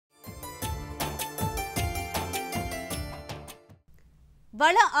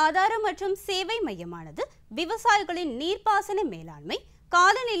வள ஆதார மற்றும் சேவை மையமானது விவசாயிகளின் நீர்ப்பாசன மேலாண்மை,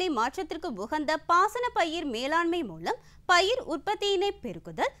 காலநிலை மாற்றத்திற்கு உகந்த பாசன பயிர் மேலாண்மை மூலம் பயிர் உற்பத்தியினை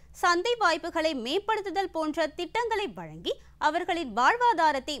பெருக்குதல், சந்தை வாய்ப்புகளை மேம்படுத்துதல் போன்ற திட்டங்களை வழங்கி அவர்களின்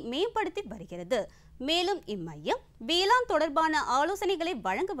வாழ்வாதாரத்தை மேம்படுத்தி வருகிறது. மேலும் இம்மையம் வேளாண் தொடர்பான ஆலோசனைகளை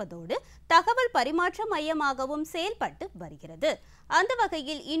வழங்குவதோடு தகவல் பரிமாற்ற மையமாகவும் செயல்பட்டு வருகிறது. அந்த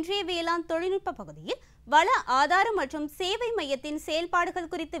வகையில் இன்றைய வேளாண் தொழில்நுட்ப பகுதியில் வள ஆதார மற்றும் சேவை மையத்தின்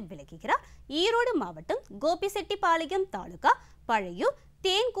செயல்பாடுகள் குறித்து விளக்குகிறார் ஈரோடு மாவட்டம் கோபிச்செட்டிப்பாளையம் தாலுகா பழையூர்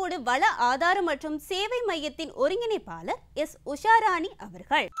தேன்கூடு வள ஆதார மற்றும் சேவை மையத்தின் ஒருங்கிணைப்பாளர் எஸ். உஷாராணி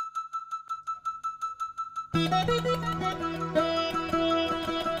அவர்கள்.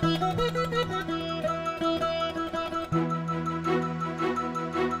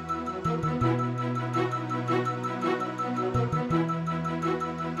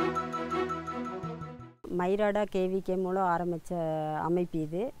 மைராடா கேவிகே மூலம் ஆரம்பித்த அமைப்பு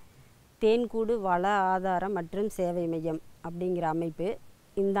இது. தேன்கூடு வள ஆதாரம் மற்றும் சேவை மையம் அப்படிங்கிற அமைப்பு.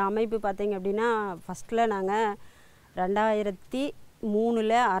 இந்த அமைப்பு பார்த்திங்க அப்படின்னா ஃபஸ்ட்டில் நாங்கள்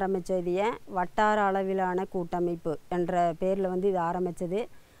 2003 ஆரம்பித்தது. வட்டார அளவிலான கூட்டமைப்பு என்ற பேரில் இது ஆரம்பித்தது.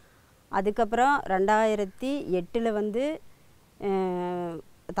 அதுக்கப்புறம் 2008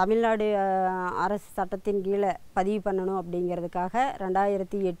 தமிழ்நாடு அரசு சட்டத்தின் கீழே பதிவு பண்ணணும் அப்படிங்கிறதுக்காக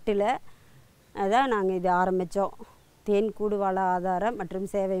 2008 அதான் நாங்கள் இது ஆரம்பித்தோம். தேன்கூடு வள ஆதாரம் மற்றும்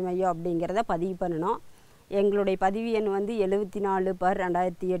சேவை மையம் அப்படிங்கிறத பதிவு பண்ணினோம். எங்களுடைய பதிவு எண்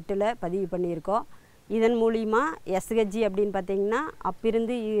 74/2008 பதிவு பண்ணியிருக்கோம். இதன் மூலிமா எஸ்ஹெச்ஜி அப்படின்னு பார்த்திங்கன்னா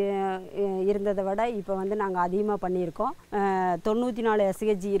அப்பிருந்து இருந்ததை விட இப்போ நாங்கள் அதிகமாக பண்ணியிருக்கோம். 94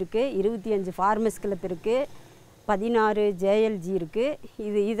 எஸ்ஹெச்ஜி இருக்குது, 25 ஃபார்மர்ஸ் கிளப் இருக்குது, 16 ஜேஎல்ஜி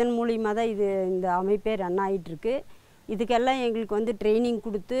இருக்குது. இதன் மூலிமா தான் இந்த அமைப்பே ரன் ஆகிட்டுருக்கு. இதுக்கெல்லாம் எங்களுக்கு ட்ரைனிங்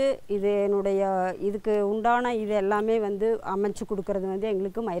கொடுத்து இதுக்கு உண்டான இது எல்லாமே அமைச்சு கொடுக்கறது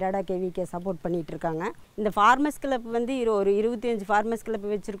எங்களுக்கு மைராடா கேவிகே சப்போர்ட் பண்ணிகிட்ருக்காங்க. இந்த ஃபார்மர்ஸ் கிளப் ஒரு 25 ஃபார்மர்ஸ் கிளப்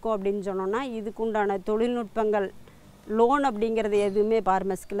வச்சுருக்கோம் அப்படின்னு சொன்னோன்னா இதுக்கு உண்டான தொழில்நுட்பங்கள் லோன் அப்படிங்கிறது எதுவுமே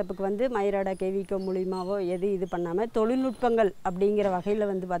ஃபார்மர்ஸ் கிளப்புக்கு மைராடா கேவிகே மூலியமாவோ இது பண்ணாமல் தொழில்நுட்பங்கள் அப்படிங்கிற வகையில்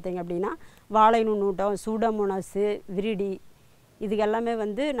பார்த்திங்க அப்படின்னா வாழை நுண்ணூட்டம், சூடோமோனாஸு, விரிடி இதுக்கு எல்லாமே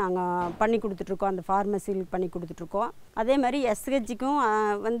நாங்கள் பண்ணி கொடுத்துட்ருக்கோம். அந்த ஃபார்மசிகளுக்கு பண்ணி கொடுத்துட்ருக்கோம். அதே மாதிரி எஸ்ஹெச்ஜிக்கும்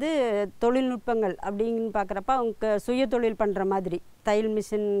தொழில்நுட்பங்கள் அப்படின்னு பார்க்குறப்ப அவங்க சுய தொழில் பண்ணுற மாதிரி தையல்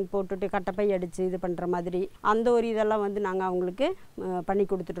மிஷின் போட்டுட்டு கட்டப்பை அடித்து இது பண்ணுற மாதிரி அந்த ஒரு இதெல்லாம் நாங்கள் அவங்களுக்கு பண்ணி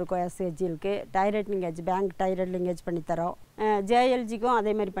கொடுத்துட்ருக்கோம். எஸ்ஹெச்ஜிகளுக்கு direct linkage, bank direct linkage பண்ணித்தரோம். ஜேஎல்ஜிக்கும்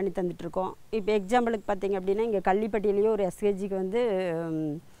அதே மாதிரி பண்ணி தந்துட்டுருக்கோம். இப்போ எக்ஸாம்பிளுக்கு பார்த்திங்க அப்படின்னா இங்கே கள்ளிப்பட்டியிலேயே ஒரு எஸ்ஹெச்ஜிக்கு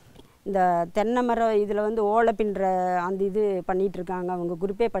இந்த தென்னை மரம் இதில் ஓலை பின்னுற அந்த இது பண்ணிகிட்ருக்காங்க. அவங்க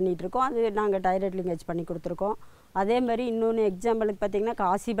குரூப்பே பண்ணிகிட்ருக்கோம். அது நாங்கள் டைரக்ட் லிங்கேஜ் பண்ணி கொடுத்துருக்கோம். அதே மாதிரி இன்னொன்று எக்ஸாம்பிளுக்கு பார்த்திங்கன்னா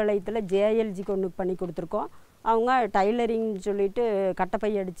காசிபாளையத்தில் ஜேஎல்ஜிக்கு ஒன்று பண்ணி கொடுத்துருக்கோம். அவங்க டைலரிங்னு சொல்லிட்டு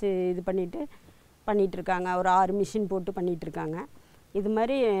கட்டப்பை அடித்து இது பண்ணிகிட்ருக்காங்க. ஒரு 6 மிஷின் போட்டு பண்ணிகிட்ருக்காங்க. இது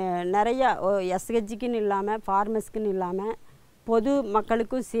மாதிரி நிறையா எஸ்ஹெச்ஜிக்குன்னு இல்லாமல் ஃபார்மர்ஸ்க்குன்னு இல்லாமல் பொது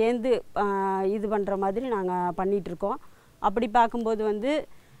மக்களுக்கும் சேர்ந்து இது பண்ணுற மாதிரி நாங்கள் பண்ணிகிட்ருக்கோம். அப்படி பார்க்கும்போது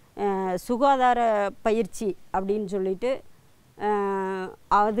சுகாதார பயிற்சி அப்படின்னு சொல்லிட்டு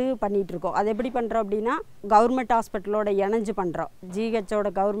அது பண்ணிகிட்ருக்கோம். அது எப்படி பண்ணுறோம் அப்படின்னா கவர்மெண்ட் ஹாஸ்பிட்டலோட இணைஞ்சு பண்ணுறோம். ஜிஹெச்சோட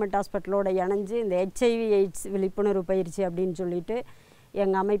கவர்மெண்ட் ஹாஸ்பிட்டலோட இணைஞ்சு இந்த HIV AIDS விழிப்புணர்வு பயிற்சி அப்படின்னு சொல்லிட்டு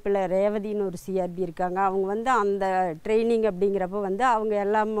எங்கள் அமைப்பில் ரேவதின்னு ஒரு சிஆர்பி இருக்காங்க. அவங்க அந்த ட்ரைனிங் அப்படிங்கிறப்ப அவங்க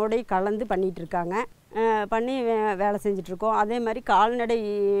எல்லாமோடையும் கலந்து பண்ணிகிட்ருக்காங்க. பண்ணி வேலை செஞ்சிட்ருக்கோம். அதே மாதிரி கால்நடை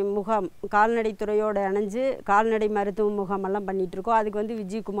முகாம், கால்நடை துறையோடு இணைஞ்சு கால்நடை மருத்துவ முகாமெல்லாம் பண்ணிகிட்ருக்கோம். அதுக்கு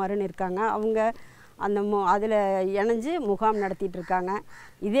விஜயகுமார்னு இருக்காங்க. அவங்க அந்த அதில் இணைஞ்சு முகாம் நடத்திட்டுருக்காங்க.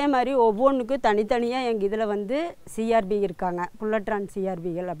 இதே மாதிரி ஒவ்வொன்றுக்கும் தனித்தனியாக எங்கள் இதில் சிஆர்பி இருக்காங்க. புல்லட்ரான்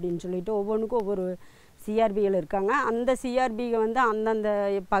சிஆர்பிகள் அப்படின்னு சொல்லிட்டு ஒவ்வொன்றுக்கும் ஒவ்வொரு சிஆர்பிகள் இருக்காங்க. அந்த சிஆர்பியை அந்தந்த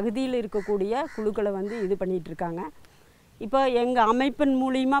பகுதியில் இருக்கக்கூடிய குழுக்களை இது பண்ணிகிட்ருக்காங்க. இப்போ எங்கள் அமைப்பின்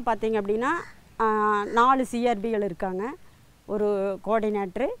மூலிமா பார்த்திங்க அப்படின்னா 4 சிஆர்பிகள் இருக்காங்க. ஒரு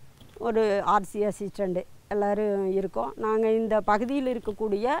கோஆர்டினேட்ரு, ஒரு ஆர்சி அசிஸ்டண்ட்டு எல்லோரும் இருக்கோம். நாங்கள் இந்த பகுதியில்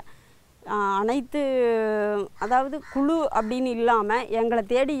இருக்கக்கூடிய அனைத்து அதாவது குழு அப்படின்னு இல்லாமல் எங்களை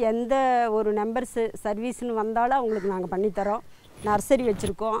தேடி எந்த ஒரு நம்பர்ஸு சர்வீஸ்னு வந்தாலும் அவங்களுக்கு நாங்கள் பண்ணித்தரோம். நர்சரி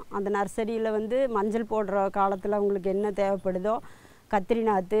வச்சுருக்கோம். அந்த நர்சரியில் மஞ்சள் போடுற காலத்தில் அவங்களுக்கு என்ன தேவைப்படுதோ கத்திரி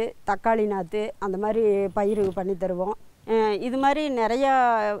நாற்று, தக்காளி நாற்று அந்த மாதிரி பயிர் பண்ணி தருவோம். இது மாதிரி நிறையா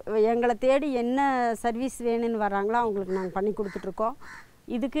எங்களை தேடி என்ன சர்வீஸ் வேணும்னு வராங்களோ அவங்களுக்கு நாங்கள் பண்ணி கொடுத்துட்ருக்கோம்.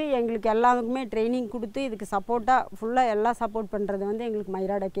 இதுக்கு எங்களுக்கு எல்லாருக்குமே ட்ரைனிங் கொடுத்து இதுக்கு சப்போர்ட்டாக ஃபுல்லாக எல்லாம் சப்போர்ட் பண்ணுறது எங்களுக்கு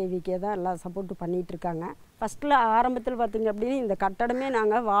மைராடா கேவிகே தான் எல்லா சப்போர்ட்டும் பண்ணிகிட்ருக்காங்க. ஃபஸ்ட்டில் ஆரம்பத்தில் பார்த்திங்க அப்படின்னா இந்த கட்டடமே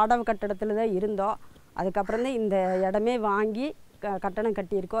நாங்கள் வாடகை கட்டடத்தில் தான் இருந்தோம். அதுக்கப்புறம் தான் இந்த இடமே வாங்கி கட்டணம்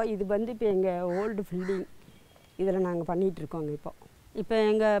கட்டியிருக்கோம். இது இப்போ எங்கள் ஓல்டு பில்டிங் இதில் நாங்கள் பண்ணிகிட்ருக்கோங்க. இப்போ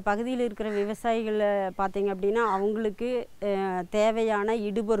எங்கள் பகுதியில் இருக்கிற விவசாயிகளை பார்த்தீங்க அப்படின்னா அவங்களுக்கு தேவையான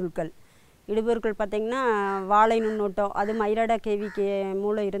இடுபொருட்கள் பார்த்திங்கன்னா வாழை நுண்ணோட்டம் அது மயிலாட கேவிக்கு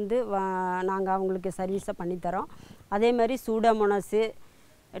மூலம் இருந்து நாங்கள் அவங்களுக்கு சர்வீஸை பண்ணித்தரோம். அதே மாதிரி சூடாமோனாஸு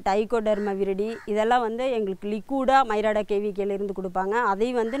டைகோடர்மா விரிடி இதெல்லாம் வந்து எங்களுக்கு லிக்விடாக மயிலாட கேவிக்கையிலேருந்து கொடுப்பாங்க. அதை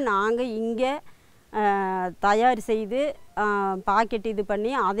வந்து நாங்கள் இங்கே தயார் செய்து பாக்கெட் இது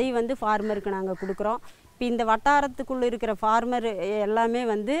பண்ணி அதை வந்து ஃபார்மருக்கு நாங்கள் கொடுக்குறோம். இப்போ இந்த வட்டாரத்துக்குள்ளே இருக்கிற ஃபார்மர் எல்லாமே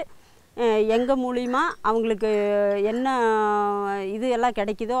வந்து எங்கள் மூலிமா அவங்களுக்கு என்ன இது எல்லாம்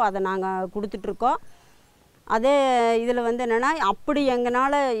கிடைக்குதோ அதை நாங்கள் கொடுத்துட்ருக்கோம். அதே இதில் வந்து என்னென்னா அப்படி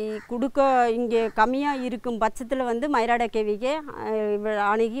எங்களால் கொடுக்க இங்கே கம்மியாக இருக்கும் பட்சத்தில் வந்து மயிலாட கேவிக்கே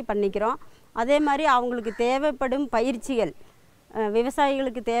அணுகி பண்ணிக்கிறோம். அதே மாதிரி அவங்களுக்கு தேவைப்படும் பயிற்சிகள்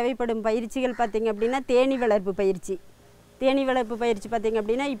விவசாயிகளுக்கு தேவைப்படும் பயிற்சிகள் பார்த்திங்க அப்படின்னா தேனீ வளர்ப்பு பயிற்சி பார்த்திங்க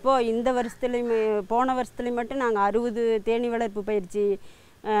அப்படின்னா இப்போது இந்த வருஷத்துலேயும் போன வருஷத்துலேயும் மட்டும் நாங்கள் 60 தேனீ வளர்ப்பு பயிற்சி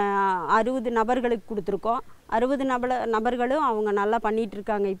 60 நபர்களுக்கு கொடுத்துருக்கோம். 60 நபர்களும் அவங்க நல்லா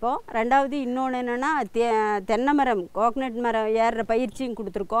பண்ணிகிட்ருக்காங்க. இப்போது ரெண்டாவது இன்னொன்று என்னென்னா தென்னை மரம் கோகனட் மரம் ஏறுற பயிற்சியும்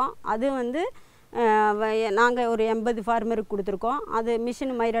கொடுத்துருக்கோம். அது வந்து நாங்கள் ஒரு 80 ஃபார்மருக்கு கொடுத்துருக்கோம். அது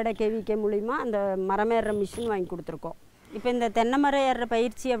மிஷின் மயிலாட கேவிகே மூலிமா அந்த மரம் ஏறுற மிஷின் வாங்கி கொடுத்துருக்கோம். இப்போ இந்த தென்னை மரம் ஏறுற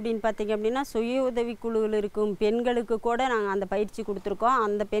பயிற்சி அப்படின்னு பார்த்திங்க அப்படின்னா சுய உதவி குழுவில் இருக்கும் பெண்களுக்கு கூட நாங்கள் அந்த பயிற்சி கொடுத்துருக்கோம்.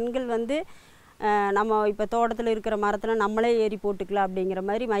 அந்த பெண்கள் வந்து நம்ம இப்போ தோட்டத்தில் இருக்கிற மரத்தில் நம்மளே ஏறி போட்டுக்கலாம் அப்படிங்கிற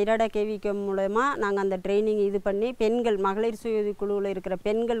மாதிரி மயிலாட கேவிகே மூலமா நாங்கள் அந்த ட்ரைனிங் இது பண்ணி பெண்கள் மகளிர் சுய உதவி குழுவில் இருக்கிற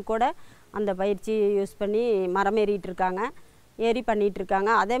பெண்கள் கூட அந்த பயிற்சியை யூஸ் பண்ணி மரம் ஏறி பண்ணிகிட்ருக்காங்க.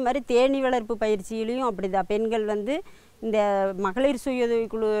 அதே மாதிரி தேனீ வளர்ப்பு பயிற்சியிலையும் அப்படி தான் பெண்கள் வந்து இந்த மகளிர் சுய உதவி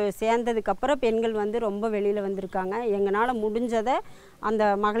குழு சேர்ந்ததுக்கப்புறம் பெண்கள் வந்து ரொம்ப வெளியில் வந்திருக்காங்க. எங்களால் முடிஞ்சதை அந்த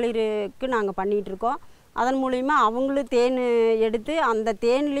மகளிருக்கு நாங்கள் பண்ணிகிட்ருக்கோம். அதன் மூலிமா அவங்களும் தேன் எடுத்து அந்த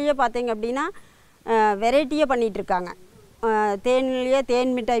தேன்லேயே பார்த்திங்க அப்படின்னா வெரைட்டியாக பண்ணிகிட்ருக்காங்க. தேன்லேயே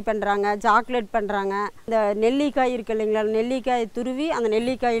தேன் மிட்டாய் பண்ணுறாங்க, சாக்லேட் பண்ணுறாங்க. இந்த நெல்லிக்காய் இருக்குது இல்லைங்களா, நெல்லிக்காய் துருவி அந்த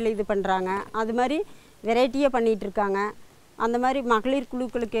நெல்லிக்காயில் இது பண்ணுறாங்க. அது மாதிரி வெரைட்டியாக பண்ணிகிட்ருக்காங்க. அந்த மாதிரி மகளிர்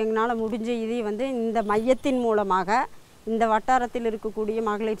குழுக்களுக்கு எங்களால் முடிஞ்ச இதை வந்து இந்த மையத்தின் மூலமாக இந்த வட்டாரத்தில் இருக்கக்கூடிய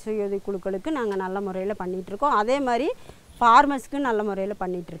மகளிர் சுய உதவி குழுக்களுக்கு நாங்கள் நல்ல முறையில் பண்ணிகிட்ருக்கோம். அதே மாதிரி ஃபார்மர்ஸ்க்கு நல்ல முறையில்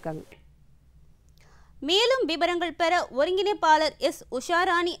பண்ணிகிட்ருக்காங்க. மேலும் விவரங்கள் பெற ஒருங்கிணைப்பாளர் எஸ்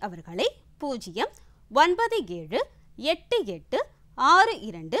உஷாராணி அவர்களை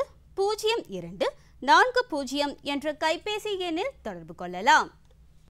 09788626240 என்ற கைபேசி எண்ணில் தொடர்பு கொள்ளலாம்.